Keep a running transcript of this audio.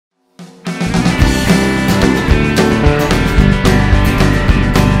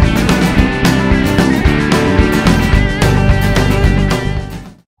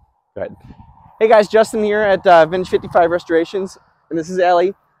Hey guys, Justin here at Vintage 55 Restorations, and this is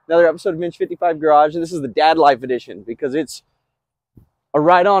Ellie, another episode of Vintage 55 Garage, and this is the Dad Life Edition because it's a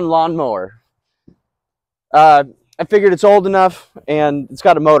ride-on lawnmower. I figured it's old enough and it's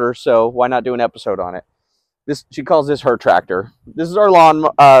got a motor, so why not do an episode on it? She calls this her tractor. This is our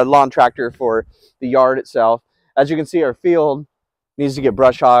lawn tractor for the yard itself. As you can see, our field needs to get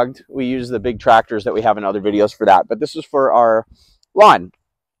brush hogged. We use the big tractors that we have in other videos for that, but this is for our lawn.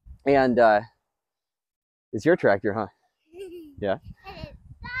 And it's your tractor, huh? Yeah.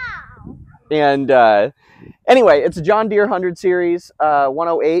 And anyway, it's a John Deere 100 series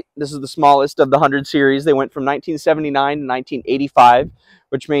 108. This is the smallest of the 100 series. They went from 1979 to 1985,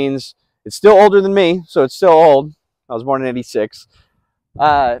 which means it's still older than me, so it's still old. I was born in 86.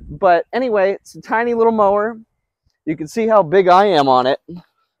 But anyway, it's a tiny little mower. You can see how big I am on it.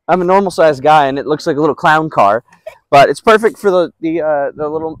 I'm a normal sized guy, and it looks like a little clown car, but it's perfect for the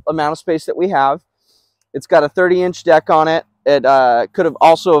little amount of space that we have. It's got a 30-inch deck on it. It could have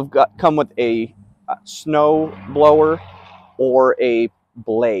also come with a snow blower or a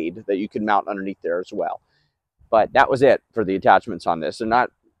blade that you could mount underneath there as well. But that was it for the attachments on this. They're not,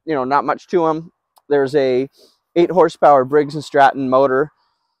 not much to them. There's a 8-horsepower Briggs & Stratton motor,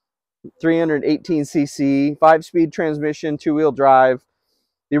 318 cc, 5-speed transmission, 2-wheel drive.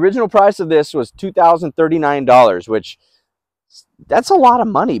 The original price of this was $2,039, which that's a lot of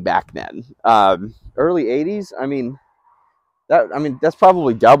money back then. Early 80s. I mean, that's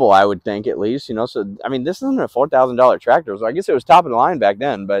probably double, I would think, at least. So I mean, this isn't a $4,000 tractor, so I guess it was top of the line back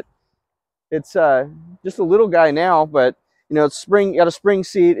then. But it's just a little guy now. But it's got a spring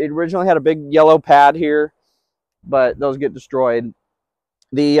seat. It originally had a big yellow pad here, but those get destroyed.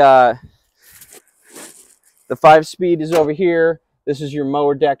 The 5-speed is over here. This is your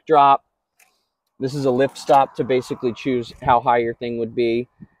mower deck drop. This is a lift stop to basically choose how high your thing would be.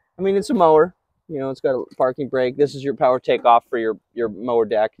 I mean, it's a mower. It's got a parking brake. This is your power takeoff for your mower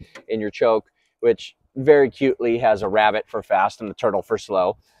deck and your choke, which very cutely has a rabbit for fast and a turtle for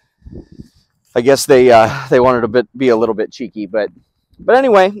slow. I guess they wanted to be a little bit cheeky, but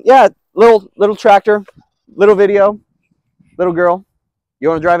anyway, yeah, little tractor, little video, little girl. You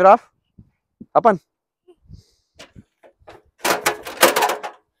want to drive it off? Hop on.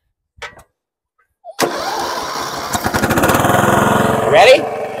 Ready?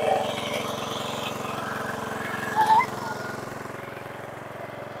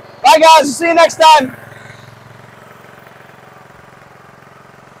 Bye guys, see you next time.